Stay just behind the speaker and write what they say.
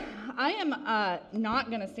I am not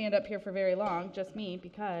going to stand up here for very long, just me,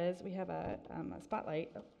 because we have a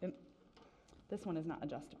spotlight. Oh, and this one is not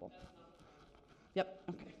adjustable. Yep.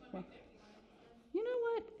 Okay. Well, you know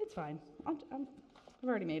what? It's fine. I've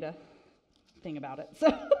already made a thing about it. So,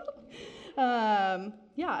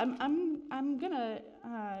 yeah, I'm gonna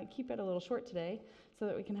keep it a little short today, so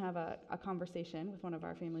that we can have a conversation with one of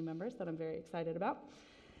our family members that I'm very excited about.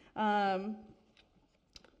 I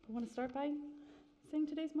want to start by saying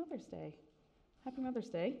today's Mother's Day. Happy Mother's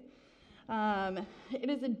Day. It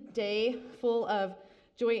is a day full of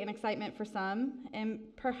joy and excitement for some, and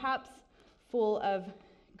perhaps full of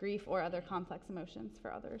grief or other complex emotions for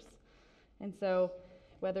others. And so,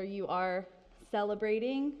 whether you are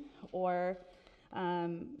celebrating or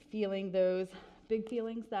feeling those big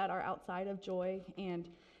feelings that are outside of joy and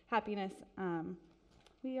happiness,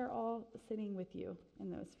 we are all sitting with you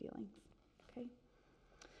in those feelings, okay?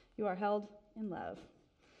 You are held in love.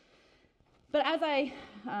 But as I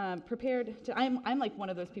prepared to, I'm like one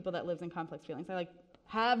of those people that lives in complex feelings. I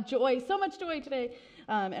have joy, so much joy today.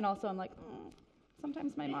 And also I'm like,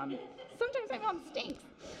 sometimes my mom stinks.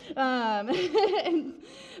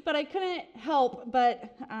 But I couldn't help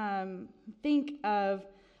but think of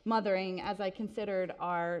mothering as I considered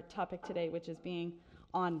our topic today, which is being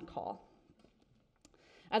on call.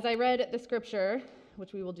 As I read the scripture,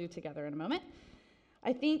 which we will do together in a moment,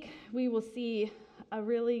 I think we will see a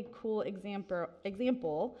really cool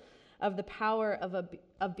example of the power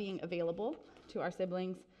of being available to our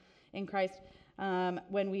siblings in Christ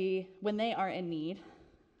when they are in need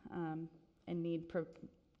to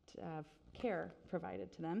have care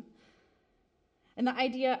provided to them. And the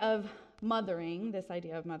idea of mothering,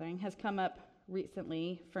 has come up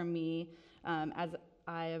recently for me as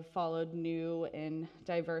I have followed new and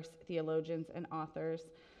diverse theologians and authors,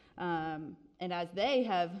 and as they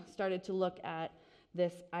have started to look at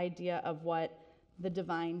this idea of what the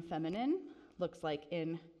divine feminine looks like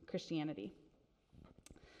in Christianity.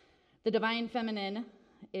 The divine feminine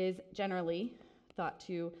is generally thought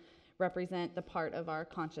to represent the part of our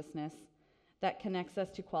consciousness that connects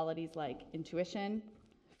us to qualities like intuition,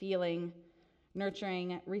 feeling,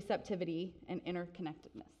 nurturing, receptivity, and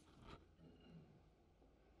interconnectedness.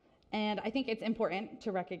 And I think it's important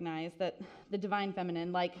to recognize that the divine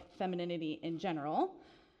feminine, like femininity in general,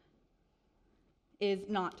 is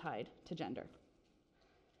not tied to gender.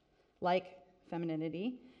 Like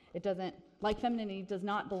femininity does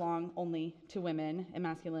not belong only to women, and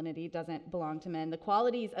masculinity doesn't belong to men. The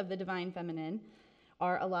qualities of the divine feminine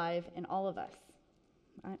are alive in all of us.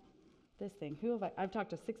 I've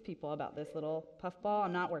talked to 6 people about this little puffball.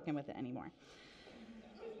 I'm not working with it anymore.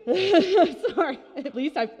 Sorry. At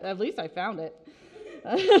least I found it.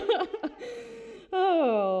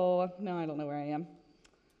 Oh, no, I don't know where I am.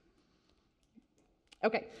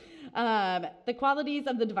 Okay. The qualities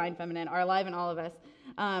of the divine feminine are alive in all of us,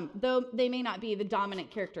 though they may not be the dominant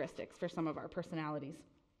characteristics for some of our personalities.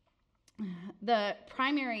 The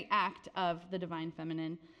primary act of the divine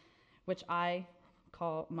feminine, which I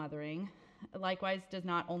call mothering, likewise does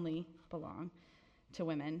not only belong to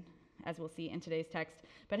women, as we'll see in today's text,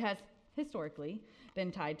 but has historically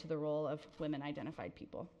been tied to the role of women-identified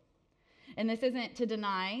people. And this isn't to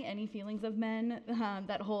deny any feelings of men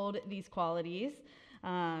that hold these qualities,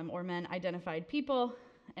 or men-identified people,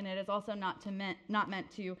 and it is also not meant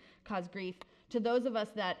to cause grief to those of us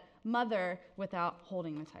that mother without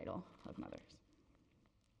holding the title of mothers.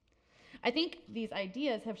 I think these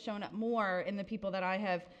ideas have shown up more in the people that I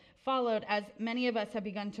have followed, as many of us have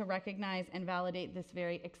begun to recognize and validate this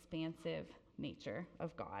very expansive nature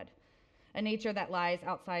of God, a nature that lies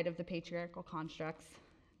outside of the patriarchal constructs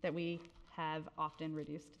that we have often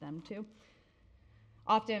reduced them to.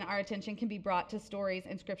 Often our attention can be brought to stories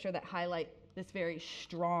in Scripture that highlight this very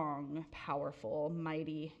strong, powerful,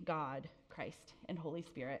 mighty God, Christ, and Holy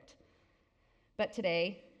Spirit. But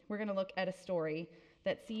today, we're going to look at a story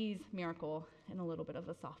that sees miracle in a little bit of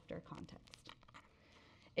a softer context.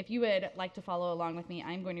 If you would like to follow along with me,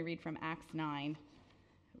 I'm going to read from Acts 9,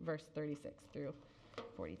 verse 36 through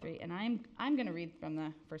 43. And I'm going to read from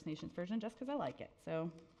the First Nations version just because I like it. So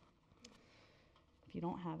if you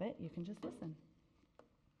don't have it, you can just listen.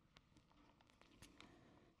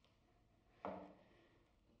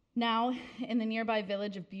 Now, in the nearby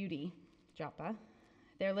village of Beauty, Joppa,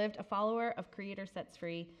 there lived a follower of Creator Sets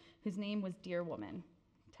Free, whose name was Dear Woman,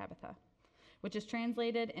 Tabitha, which is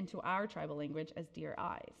translated into our tribal language as Dear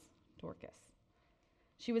Eyes, Dorcas.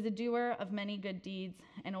 She was a doer of many good deeds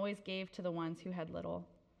and always gave to the ones who had little.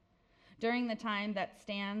 During the time that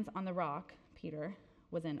stands on the rock, Peter,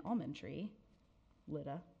 was an almond tree,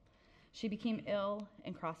 Lydda, she became ill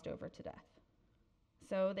and crossed over to death.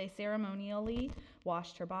 So they ceremonially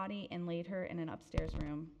washed her body and laid her in an upstairs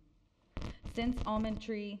room. Since Almond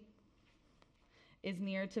Tree is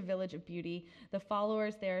near to Village of Beauty, the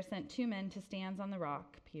followers there sent 2 men to Stands on the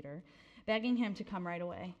Rock, Peter, begging him to come right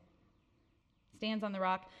away. Stands on the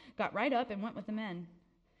Rock got right up and went with the men.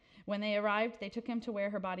 When they arrived, they took him to where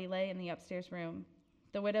her body lay in the upstairs room.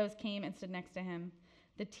 The widows came and stood next to him.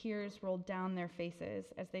 The tears rolled down their faces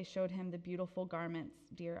as they showed him the beautiful garments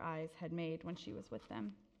dear eyes had made when she was with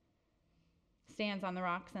them. Stands on the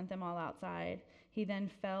Rock sent them all outside. He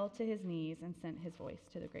then fell to his knees and sent his voice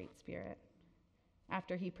to the Great Spirit.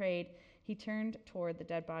 After he prayed, he turned toward the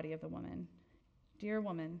dead body of the woman. "Dear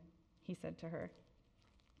woman," he said to her,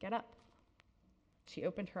 "get up." She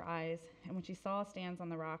opened her eyes, and when she saw Stands on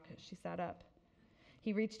the Rock, she sat up.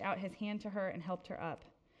 He reached out his hand to her and helped her up.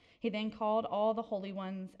 He then called all the holy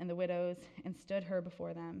ones and the widows and stood her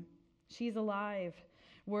before them. "She's alive."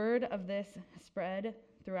 Word of this spread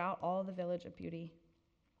throughout all the Village of Beauty,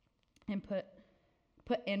 and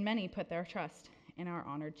many put their trust in our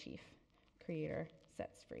honored chief. Creator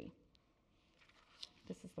sets free.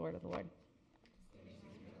 This is the word of the Lord.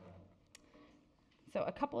 So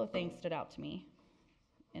a couple of things stood out to me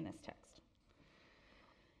in this text.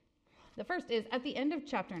 The first is, at the end of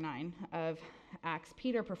chapter 9 of Acts,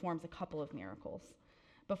 Peter performs a couple of miracles.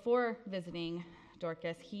 Before visiting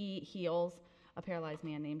Dorcas, he heals a paralyzed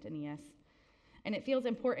man named Aeneas. And it feels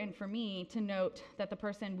important for me to note that the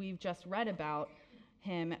person we've just read about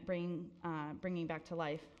him bringing back to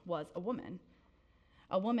life was a woman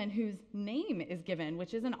whose name is given,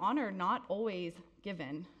 which is an honor not always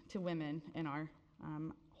given to women in our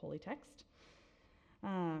holy text.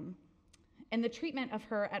 And the treatment of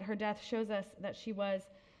her at her death shows us that she was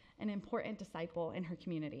an important disciple in her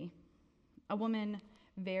community, a woman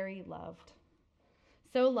very loved,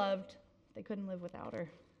 so loved they couldn't live without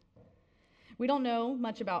her. We don't know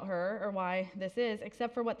much about her or why this is,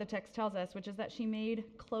 except for what the text tells us, which is that she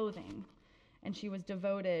made clothing, and she was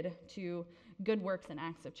devoted to good works and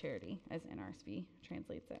acts of charity, as NRSV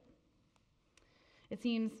translates it. It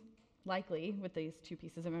seems likely, with these 2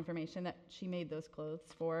 pieces of information, that she made those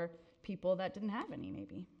clothes for people that didn't have any,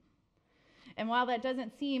 maybe. And while that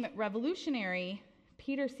doesn't seem revolutionary,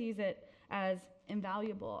 Peter sees it as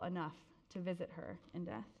invaluable enough to visit her in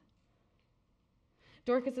death.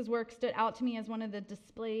 Dorcas's work stood out to me as one of the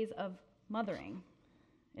displays of mothering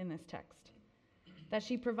in this text, that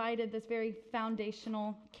she provided this very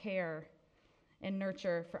foundational care and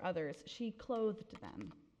nurture for others. She clothed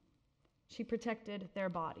them. She protected their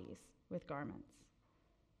bodies with garments.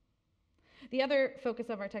 The other focus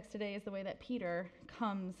of our text today is the way that Peter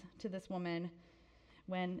comes to this woman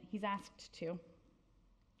when he's asked to.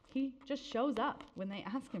 He just shows up when they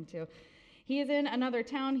ask him to. He is in another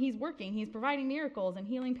town, he's working, he's providing miracles and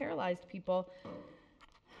healing paralyzed people.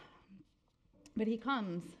 But he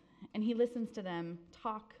comes and he listens to them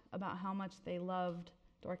talk about how much they loved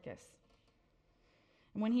Dorcas.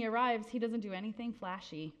 And when he arrives, he doesn't do anything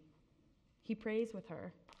flashy. He prays with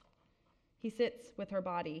her. He sits with her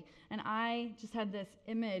body. And I just had this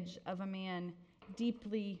image of a man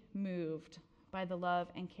deeply moved by the love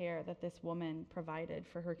and care that this woman provided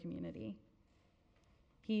for her community.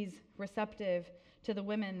 He's receptive to the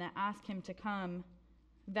women that ask him to come,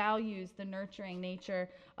 values the nurturing nature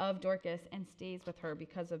of Dorcas, and stays with her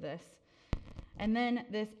because of this. And then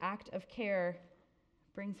this act of care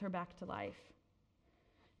brings her back to life.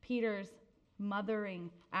 Peter's mothering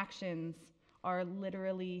actions are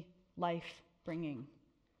literally life-bringing.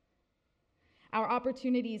 Our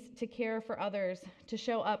opportunities to care for others, to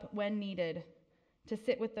show up when needed, to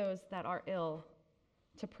sit with those that are ill,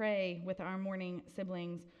 to pray with our mourning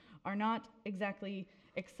siblings are not exactly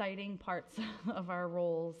exciting parts of our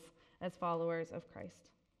roles as followers of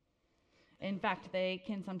Christ. In fact, they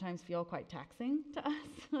can sometimes feel quite taxing to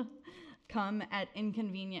us, come at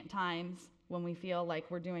inconvenient times when we feel like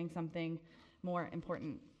we're doing something more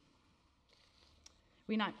important.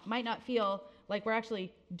 We might not feel like we're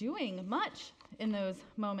actually doing much in those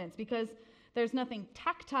moments because there's nothing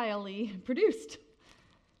tactilely produced.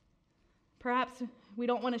 Perhaps we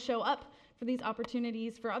don't want to show up for these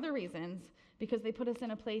opportunities for other reasons because they put us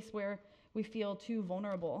in a place where we feel too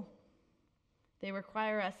vulnerable. They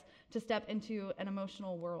require us to step into an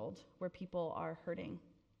emotional world where people are hurting.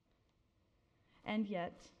 And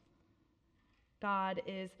yet, God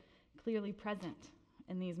is clearly present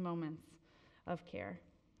in these moments of care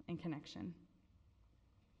and connection.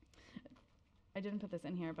 I didn't put this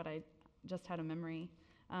in here, but I just had a memory.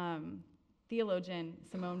 Theologian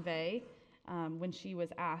Simone Weil, when she was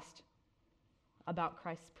asked about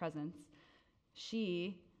Christ's presence,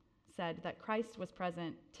 she said that Christ was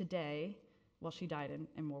present today Well, she died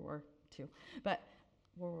in World War II, but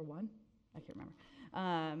World War One? I can't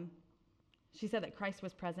remember. She said that Christ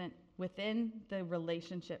was present within the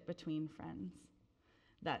relationship between friends,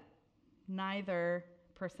 that neither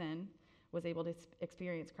person was able to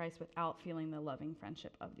experience Christ without feeling the loving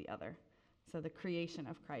friendship of the other. So the creation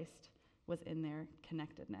of Christ was in their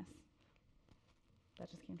connectedness. That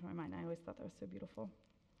just came to my mind. I always thought that was so beautiful.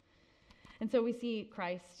 And so we see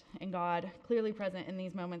Christ and God clearly present in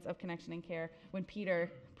these moments of connection and care when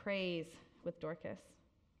Peter prays with Dorcas.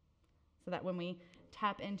 So that when we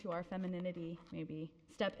tap into our femininity, maybe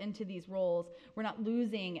step into these roles, we're not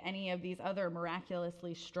losing any of these other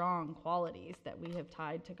miraculously strong qualities that we have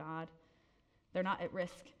tied to God. They're not at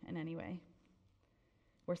risk in any way.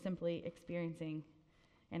 We're simply experiencing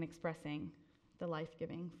and expressing the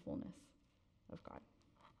life-giving fullness of God.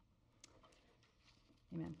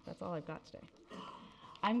 Amen. That's all I've got today.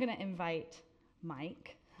 I'm going to invite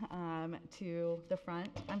Mike to the front.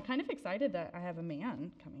 I'm kind of excited that I have a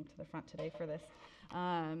man coming to the front today for this.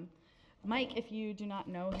 Mike, if you do not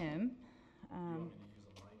know him, you want me to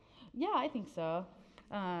use a mic? yeah, I think so,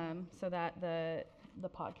 so that the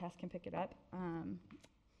podcast can pick it up. And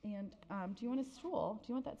do you want a stool? Do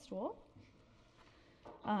you want that stool?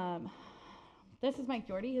 This is Mike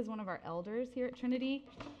Yorty. He's one of our elders here at Trinity.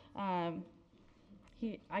 I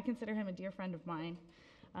consider him a dear friend of mine.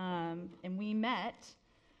 And we met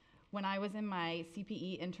when I was in my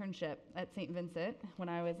CPE internship at St. Vincent when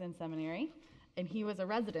I was in seminary. And he was a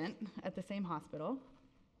resident at the same hospital.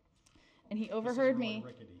 And he overheard me.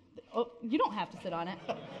 Rickety. Oh, you don't have to sit on it.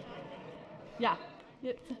 Yeah,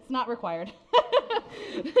 it's not required.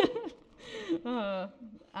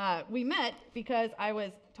 We met because I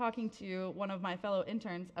was talking to one of my fellow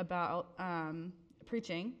interns about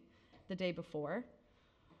preaching the day before.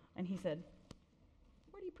 And he said,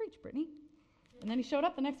 "Where do you preach, Brittany?" And then he showed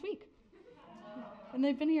up the next week. And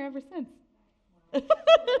they've been here ever since.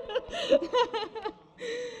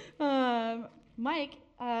 Mike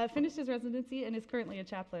finished his residency and is currently a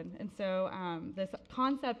chaplain. And so this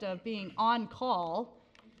concept of being on call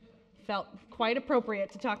felt quite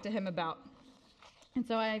appropriate to talk to him about. And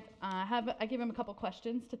so I gave him a couple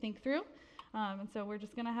questions to think through. And so we're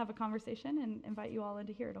just going to have a conversation and invite you all in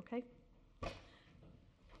to hear it, okay?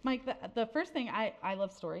 Mike, the first thing, I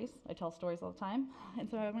love stories. I tell stories all the time. And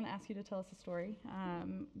so I'm going to ask you to tell us a story.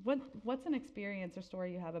 What's an experience or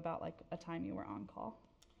story you have about like a time you were on call?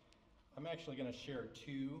 I'm actually going to share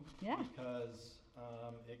two because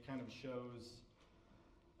it kind of shows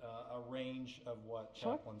a range of what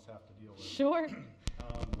chaplains have to deal with. Sure.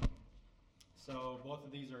 So both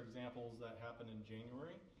of these are examples that happened in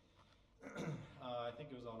January. I think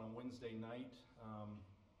it was on a Wednesday night.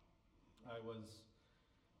 I was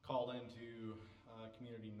called into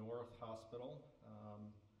Community North Hospital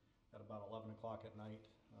at about 11 o'clock at night.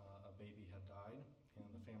 A baby had died, and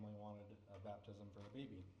the family wanted a baptism for the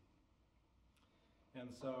baby. And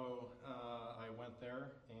so I went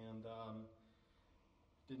there, and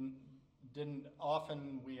didn't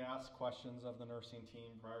often we ask questions of the nursing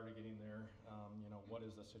team prior to getting there. What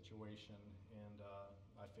is the situation? And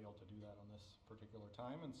I failed to do that on this particular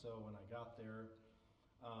time. And so when I got there,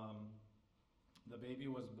 the baby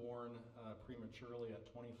was born prematurely at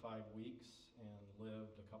 25 weeks and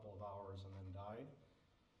lived a couple of hours and then died.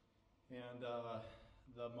 And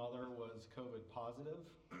the mother was COVID positive.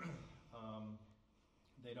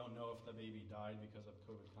 They don't know if the baby died because of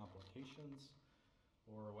COVID complications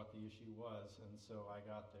or what the issue was. And so I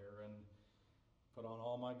got there and put on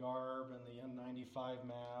all my garb and the N95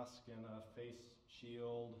 mask and a face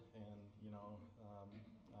shield and,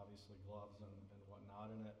 obviously gloves and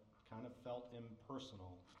whatnot. And it kind of felt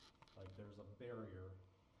impersonal, like there's a barrier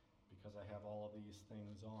because I have all of these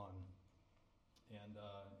things on. And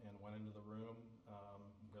went into the room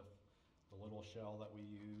with the little shell that we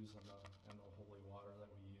use and the holy water that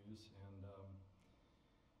we use. And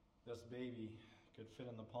this baby could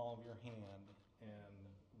fit in the palm of your hand and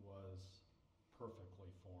was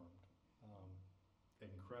perfectly formed,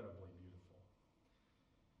 incredibly beautiful.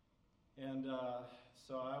 And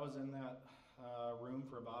so I was in that room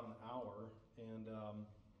for about an hour, and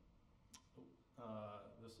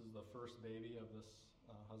this is the first baby of this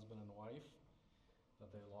husband and wife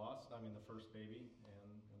that they lost. The first baby, and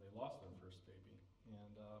they lost their first baby.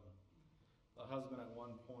 And the husband at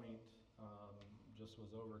one point just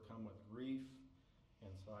was overcome with grief,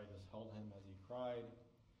 and so I just held him as he cried.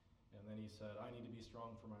 And then he said, "I need to be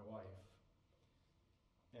strong for my wife."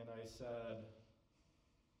 And I said,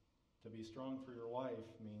 to be strong for your wife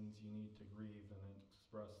means you need to grieve and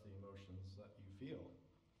express the emotions that you feel.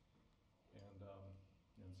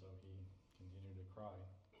 And so he continued to cry.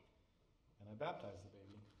 And I baptized the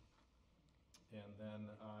baby. And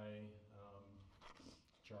then I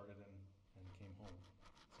charted and came home.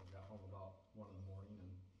 So I got home about 1 in the morning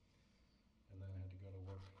and then had to go to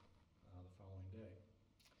work the following day.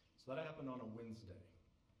 So that happened on a Wednesday.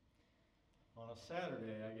 On a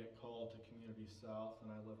Saturday, I get called to Community South,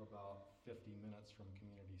 and I live about 50 minutes from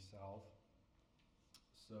Community South.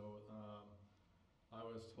 So I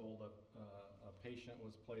was told that a patient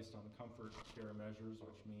was placed on comfort care measures,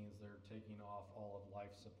 which means they're taking off all of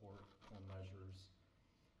life support measures.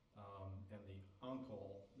 And the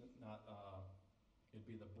uncle, it'd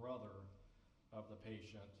be the brother of the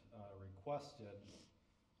patient, requested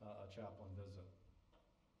a chaplain visit.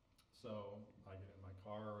 So I get in my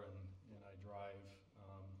car and I drive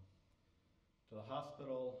to the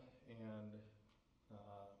hospital and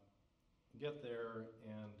get there,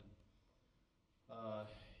 and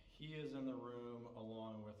he is in the room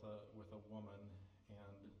along with a woman,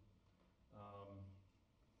 and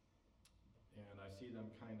I see them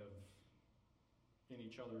kind of in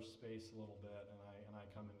each other's space a little bit, and I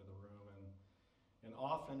come into the room, and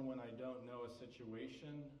often when I don't know a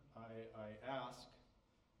situation, I ask,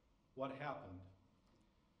 what happened?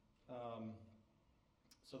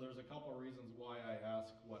 So there's a couple of reasons why I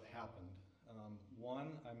ask what happened.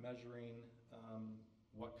 One, I'm measuring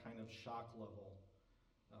what kind of shock level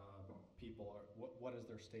people are, what is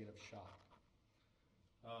their state of shock.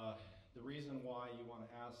 The reason why you want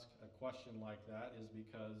to ask a question like that is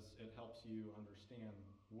because it helps you understand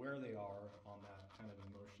where they are on that kind of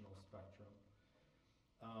emotional spectrum.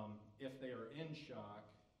 If they are in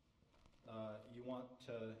shock, you want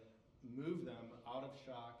to move them out of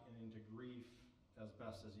shock and into grief as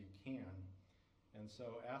best as you can. And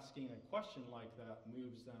so asking a question like that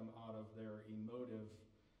moves them out of their emotive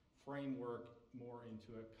framework more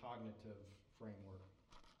into a cognitive framework,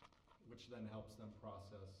 which then helps them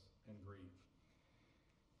process and grieve.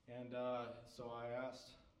 And so I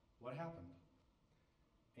asked, what happened?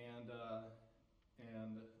 And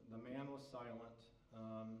the man was silent.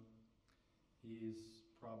 He's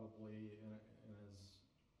probably in his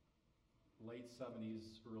late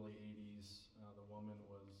 70s, early 80s. The woman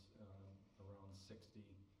was around 60.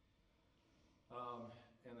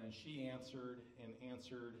 And then she answered,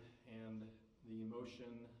 and the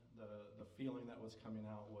emotion, the feeling that was coming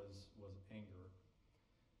out was anger.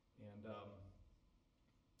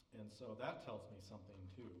 And so that tells me something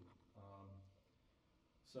too.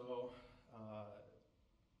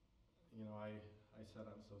 I said,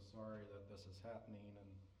 I'm so sorry that this is happening,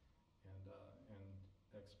 and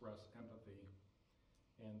express empathy.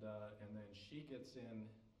 And then she gets in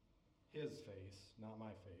his face, not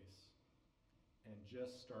my face, and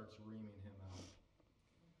just starts reaming him out.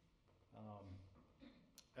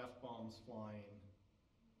 F-bombs flying,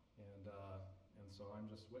 and so I'm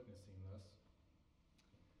just witnessing this.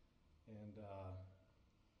 And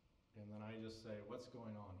then I just say, what's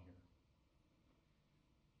going on here?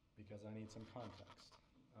 Because I need some context.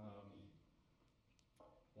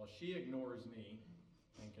 Well, she ignores me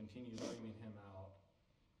and continues reaming him out,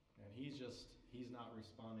 and he's not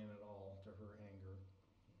responding at all to her anger.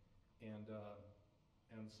 And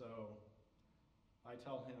so I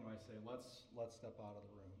tell him, I say, let's step out of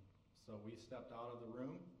the room. So we stepped out of the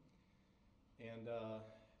room, and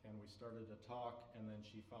we started to talk, and then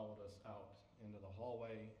she followed us out into the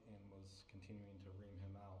hallway and was continuing to ream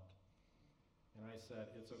him out. And I said,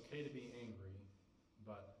 it's okay to be angry,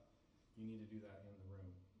 but you need to do that in the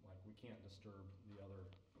room. Like, we can't disturb the other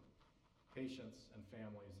patients and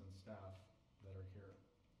families and staff that are here.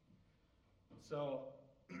 So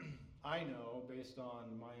I know, based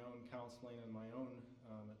on my own counseling and my own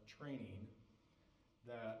training,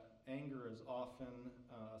 that anger is often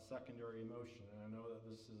a secondary emotion. And I know that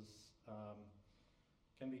this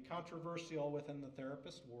can be controversial within the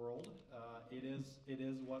therapist world. It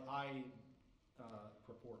is what I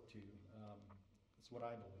purport to. It's what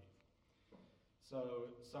I believe. So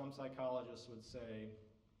some psychologists would say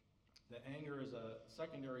that anger is a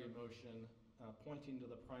secondary emotion pointing to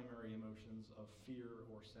the primary emotions of fear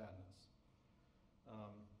or sadness.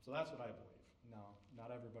 So that's what I believe. Now, not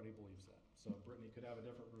everybody believes that. So Brittany could have a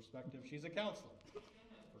different perspective. She's a counselor.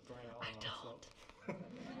 For crying out loud. I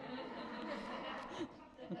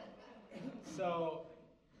don't. So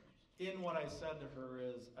in what I said to her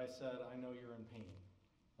is, I said, I know you're in pain.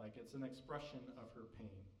 Like, it's an expression of her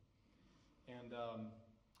pain. And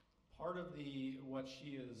part of what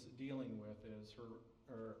she is dealing with is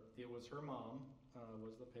it was her mom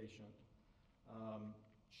was the patient.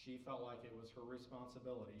 She felt like it was her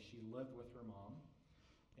responsibility. She lived with her mom,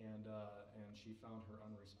 and she found her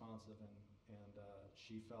unresponsive, and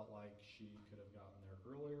she felt like she could have gotten there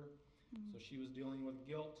earlier, So she was dealing with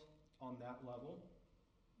guilt on that level.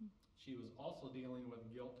 She was also dealing with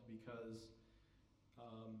guilt because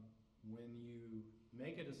when you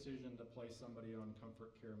make a decision to place somebody on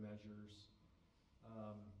comfort care measures,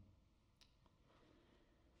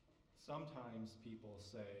 sometimes people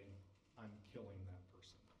say, I'm killing that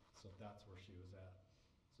person. So that's where she was at.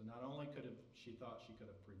 So not only she thought she could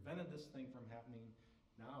have prevented this thing from happening,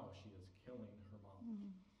 now she is killing her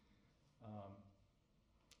mom.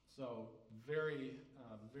 So very,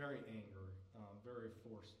 very angry, very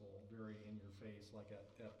forceful, very in your face. Like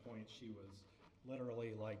at points she was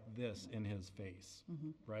literally like this in his face,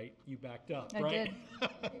 right? You backed up, I right?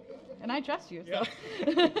 did. And I trust you. Yeah.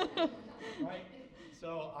 So. Right.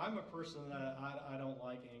 So I'm a person that I don't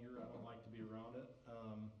like anger. I don't like to be around it.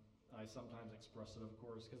 I sometimes express it, of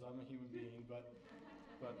course, because I'm a human being, but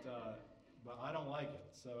I don't like it.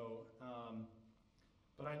 So,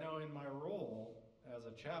 but I know in my role as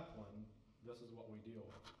a chaplain, this is what we deal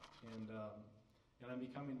with, and I'm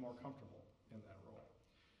becoming more comfortable in that role.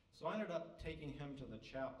 So I ended up taking him to the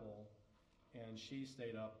chapel, and she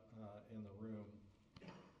stayed up in the room.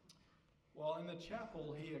 Well, in the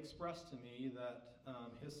chapel, he expressed to me that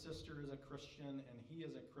his sister is a Christian and he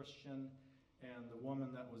is a Christian, and the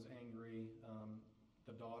woman that was angry,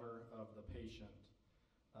 the daughter of the patient,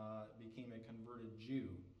 became a converted Jew.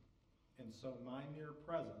 And so my mere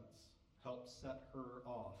presence helped set her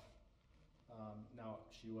off. Now,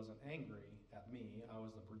 she wasn't angry at me. I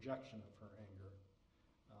was the projection of her anger.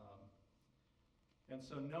 And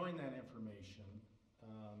so knowing that information,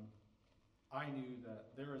 I knew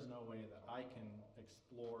that there is no way that I can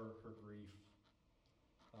explore her grief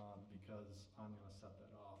because I'm going to set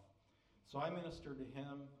that off. So I ministered to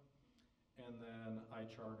him, and then I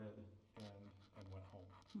charted and went home.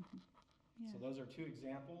 Yeah. So those are two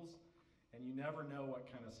examples, and you never know what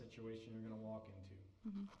kind of situation you're going to walk into.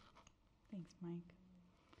 Thanks, Mike.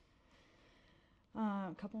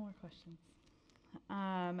 A couple more questions.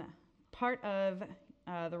 Part of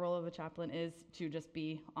the role of a chaplain is to just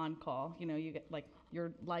be on call. You know, you get like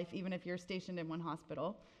your life, even if you're stationed in one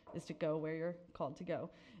hospital, is to go where you're called to go.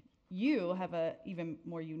 You have a even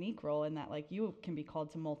more unique role in that, like, you can be called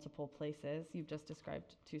to multiple places. You've just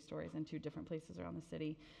described 2 stories in 2 different places around the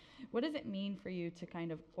city. What does it mean for you to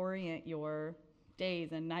kind of orient your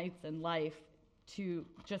days and nights and life to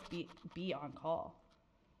just be on call?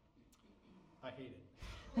 I hate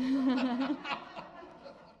it.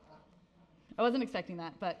 I wasn't expecting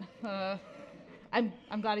that, but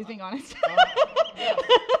I'm glad he's being honest. Yes.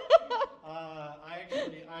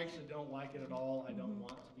 I actually don't like it at all. I don't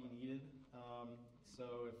want to be needed.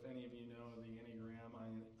 So if any of you know the Enneagram,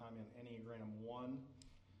 I'm an Enneagram 1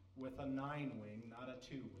 with a 9 wing, not a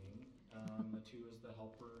 2 wing. The 2 is the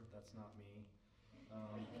helper. That's not me.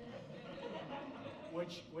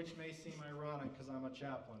 Which may seem ironic because I'm a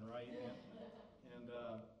chaplain, right?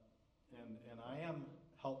 And I am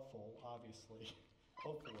helpful, obviously,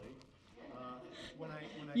 hopefully. When I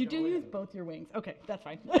You go do use in. both your wings. Okay, that's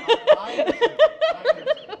fine. I understand.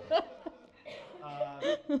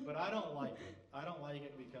 But I don't like it. I don't like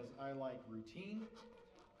it because I like routine,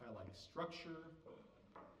 I like structure,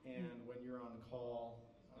 and when you're on call,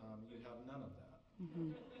 you have none of that.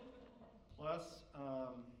 Plus,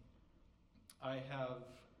 I have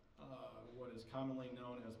what is commonly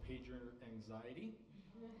known as pager anxiety,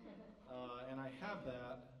 and I have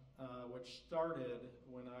that, which started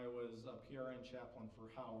when I was a PRN chaplain for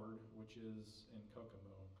Howard, which is in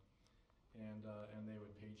Kokomo, and they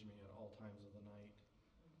would page me at all times of the night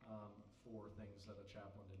for things that a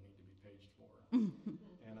chaplain didn't need to be paged for.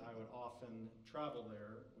 And I would often travel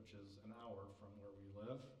there, which is an hour from where we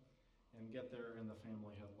live, and get there and the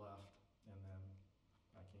family had left, and then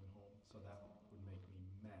I came home. So that would make me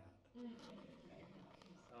mad.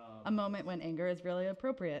 A moment when anger is really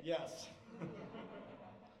appropriate. Yes.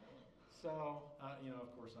 So, of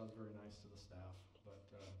course, I was very nice to the staff,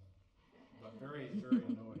 but very, very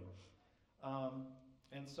annoying.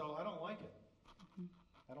 And so I don't like it.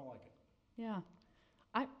 I don't like it. Yeah.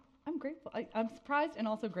 I'm grateful. I'm surprised and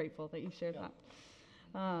also grateful that you shared that.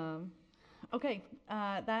 Okay,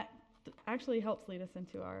 that actually helps lead us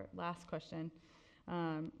into our last question.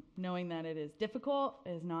 Knowing that it is difficult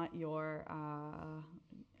is not your,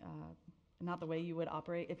 not the way you would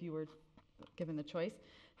operate if you were given the choice.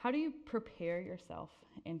 How do you prepare yourself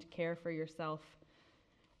and care for yourself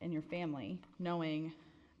and your family, knowing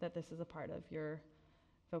that this is a part of your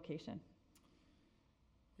vocation?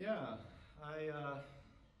 Yeah,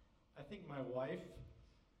 I think my wife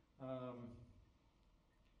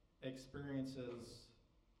experiences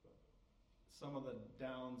some of the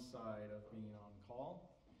downside of being on call.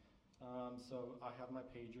 So I have my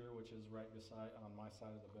pager, which is right beside on my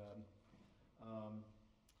side of the bed.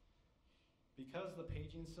 Because the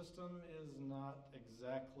paging system is not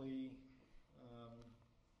exactly,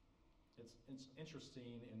 it's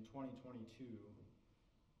interesting in 2022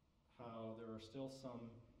 how there are still some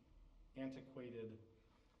antiquated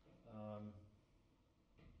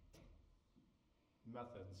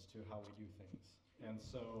methods to how we do things. And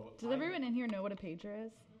so Does everyone in here know what a pager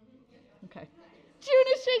is? Okay. June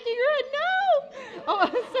is shaking her head. No! Oh,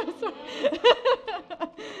 I'm so sorry.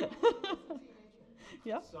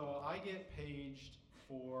 Yeah. So I get paged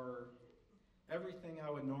for everything I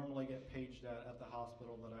would normally get paged at the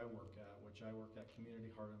hospital that I work at, which I work at Community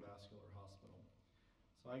Heart and Vascular Hospital.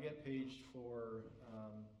 So I get paged for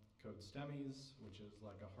code STEMIs, which is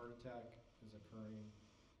like a heart attack is occurring,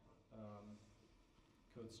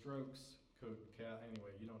 code strokes, code CAT.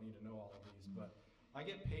 Anyway, you don't need to know all of these, but I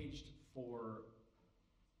get paged for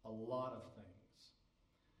a lot of things.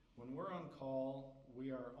 When we're on call, we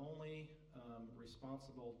are only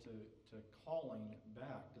responsible to calling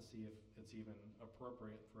back to see if it's even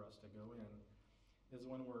appropriate for us to go in, is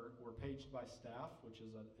when we're paged by staff, which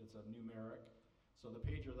is it's a numeric. So the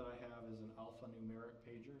pager that I have is an alphanumeric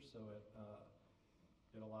pager, so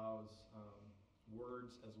it allows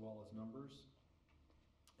words as well as numbers.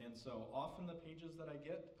 And so often the pages that I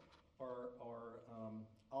get are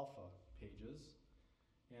alpha pages.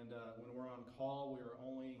 And when we're on call, we are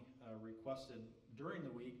only requested during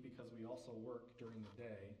the week, because we also work during the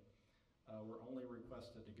day, we're only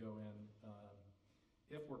requested to go in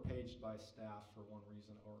if we're paged by staff for one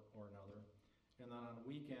reason or another. And then on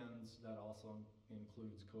weekends, that also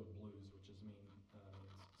includes code blues, which means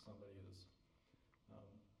somebody's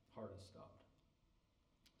heart is stopped.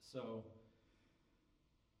 So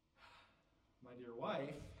my dear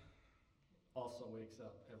wife also wakes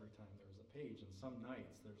up every time there's a page, and some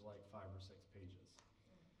nights there's like 5 or 6 pages.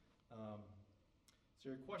 So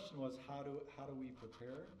your question was, how do we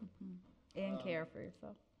prepare? Mm-hmm. And care for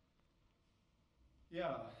yourself.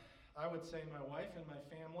 Yeah, I would say my wife and my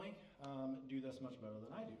family do this much better than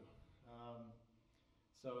I do.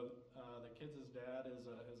 So the kids' dad is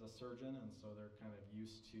a surgeon, and so they're kind of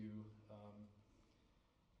used to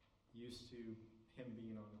him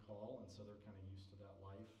being on call, and so they're kind of used to that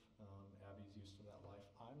life. Abby's used to that life.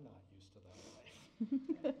 I'm not used to that life.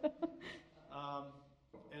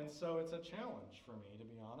 And so it's a challenge for me, to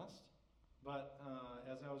be honest. But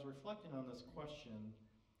as I was reflecting on this question,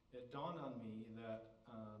 it dawned on me that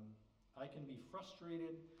I can be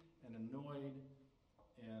frustrated and annoyed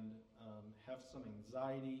and have some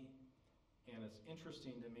anxiety. And it's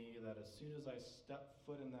interesting to me that as soon as I step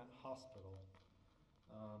foot in that hospital,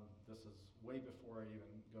 this is way before I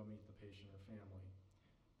even go meet the patient or family,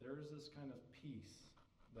 there's this kind of peace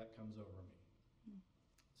that comes over me.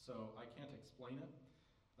 So I can't explain it.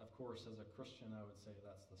 Of course, as a Christian, I would say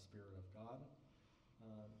that's the Spirit of God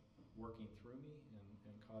working through me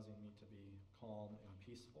and causing me to be calm and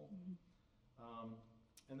peaceful. Mm-hmm.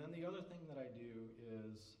 And then the other thing that I do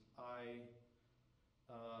is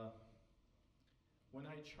when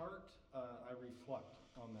I chart, I reflect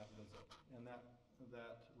on that visit, and that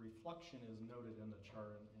reflection is noted in the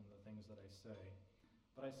chart and the things that I say.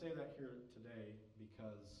 But I say that here today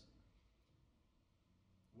because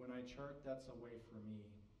when I chart, that's a way for me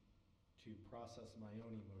to process my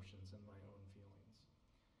own emotions and my own feelings.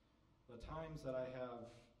 The times that I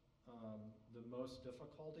have the most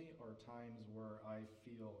difficulty are times where I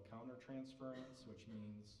feel countertransference, which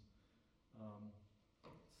means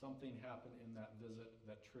something happened in that visit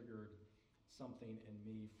that triggered something in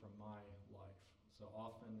me from my life. So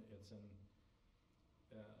often it's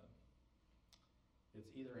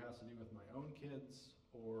either has to do with my own kids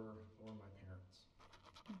or my parents.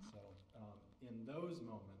 Mm-hmm. So in those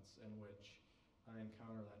moments in which I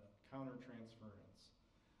encounter that countertransference,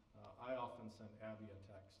 I often send Abby a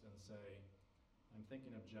text and say, I'm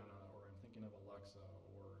thinking of Jenna, or I'm thinking of Alexa,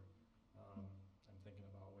 or I'm thinking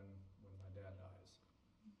about when my dad dies.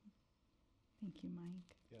 Thank you,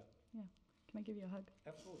 Mike. Yeah. Yeah. Can I give you a hug?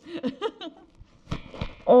 Absolutely.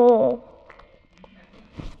 Oh.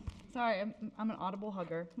 Sorry, I'm an audible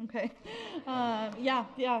hugger. Okay.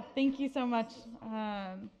 Yeah. Thank you so much.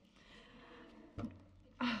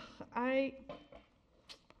 I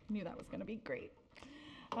knew that was going to be great.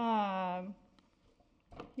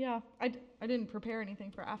 Yeah, I didn't prepare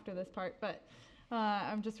anything for after this part, but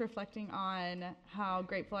I'm just reflecting on how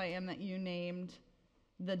grateful I am that you named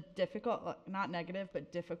the difficult, not negative,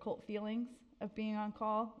 but difficult feelings of being on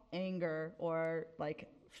call, anger or like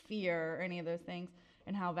fear or any of those things,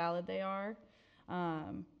 and how valid they are,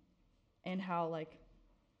 and how like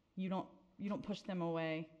you don't push them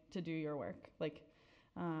away to do your work. Like,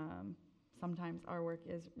 sometimes our work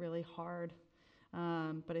is really hard,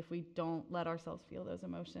 but if we don't let ourselves feel those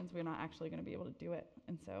emotions, we're not actually going to be able to do it.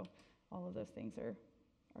 And so all of those things are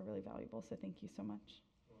really valuable. So thank you so much.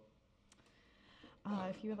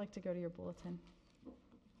 If you would like to go to your bulletin.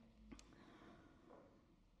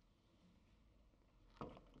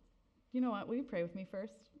 You know what? Will you pray with me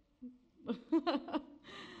first?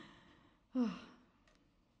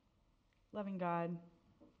 Loving God,